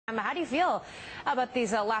How do you feel about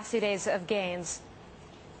these last 2 days of gains?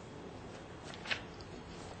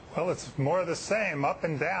 Well, it's more of the same, up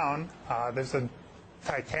and down. There's a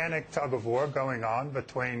titanic tug of war going on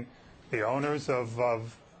between the owners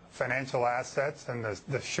of financial assets and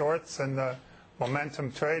the shorts and the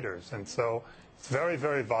momentum traders. And so it's very,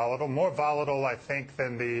 very volatile, more volatile, I think,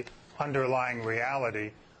 than the underlying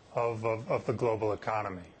reality of the global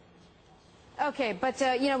economy. Okay, but,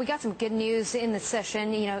 we got some good news in the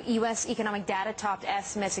session. U.S. economic data topped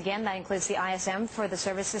estimates again. That includes the ISM for the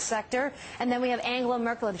services sector. And then we have Angela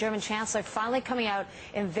Merkel, the German chancellor, finally coming out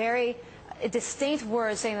in very distinct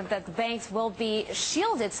words saying that the banks will be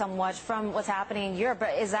shielded somewhat from what's happening in Europe.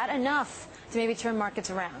 But is that enough to maybe turn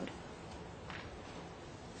markets around?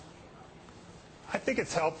 I think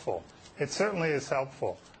it's helpful. It certainly is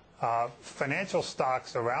helpful. Financial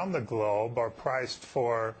stocks around the globe are priced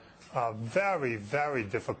for a very, very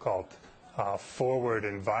difficult forward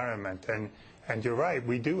environment. And you're right,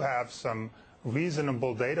 we do have some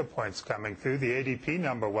reasonable data points coming through. The ADP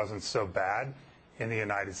number wasn't so bad in the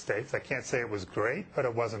United States. I can't say it was great, but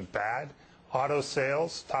it wasn't bad. Auto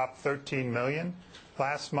sales topped 13 million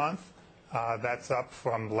last month. That's up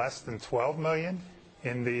from less than 12 million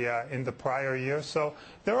in the prior year. So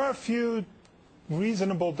there are a few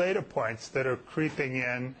reasonable data points that are creeping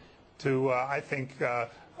in to, I think,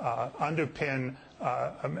 underpin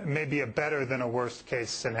maybe a better than a worst case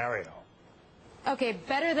scenario. Okay,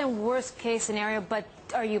 better than worst case scenario, but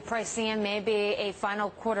are you pricing in maybe a final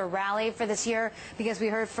quarter rally for this year? Because we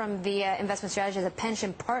heard from the investment strategist of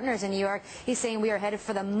Pension Partners in New York. He's saying we are headed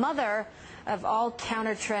for the mother of all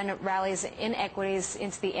counter trend rallies in equities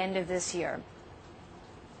into the end of this year.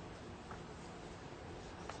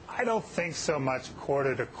 I don't think so much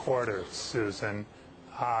quarter to quarter, Susan.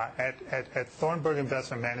 At Thornburg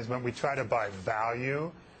Investment Management, we try to buy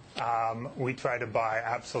value. We try to buy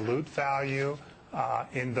absolute value.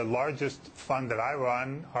 In the largest fund that I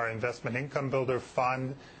run, our Investment Income Builder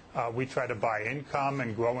Fund, we try to buy income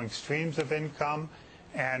and growing streams of income.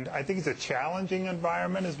 And I think it's a challenging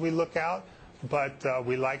environment as we look out, but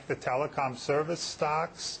we like the telecom service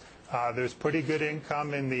stocks. There's pretty good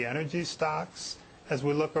income in the energy stocks as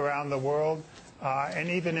we look around the world. And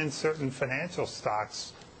even in certain financial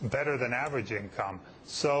stocks, better than average income.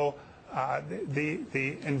 So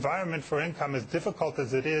the environment for income, as difficult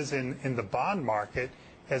as it is in the bond market,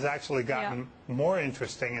 has actually gotten more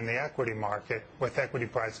interesting in the equity market with equity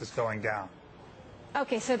prices going down.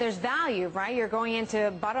 Okay, so there's value, right? You're going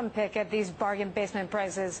into bottom pick at these bargain basement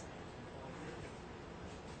prices.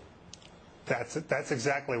 That's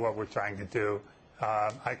exactly what we're trying to do.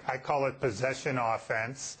 I call it possession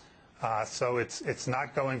offense. So it's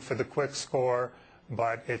not going for the quick score,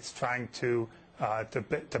 but it's trying to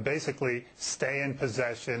basically stay in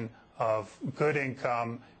possession of good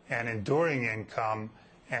income and enduring income.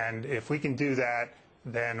 And if we can do that,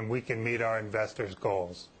 then we can meet our investors'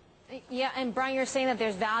 goals. Yeah, and Brian, you're saying that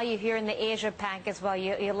there's value here in the Asia Pac as well.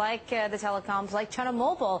 You like the telecoms, like China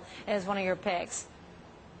Mobile is one of your picks.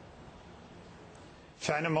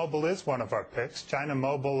 China Mobile is one of our picks. China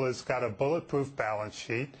Mobile has got a bulletproof balance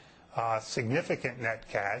sheet, significant net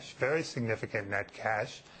cash, very significant net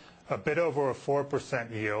cash, a bit over a 4%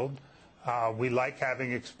 yield. We like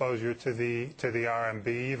having exposure to the RMB,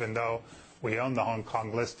 even though we own the Hong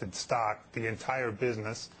Kong listed stock. The entire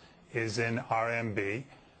business is in RMB.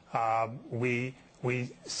 We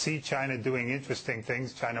see China doing interesting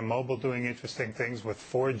things, China Mobile doing interesting things with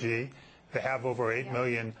 4G. They have over 8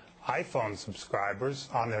 million iPhone subscribers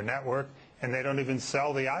on their network, and they don't even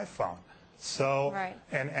sell the iPhone. So,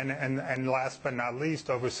 and last but not least,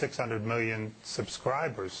 over 600 million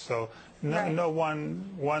subscribers. So no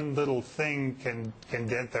one little thing can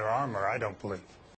dent their armor, I don't believe.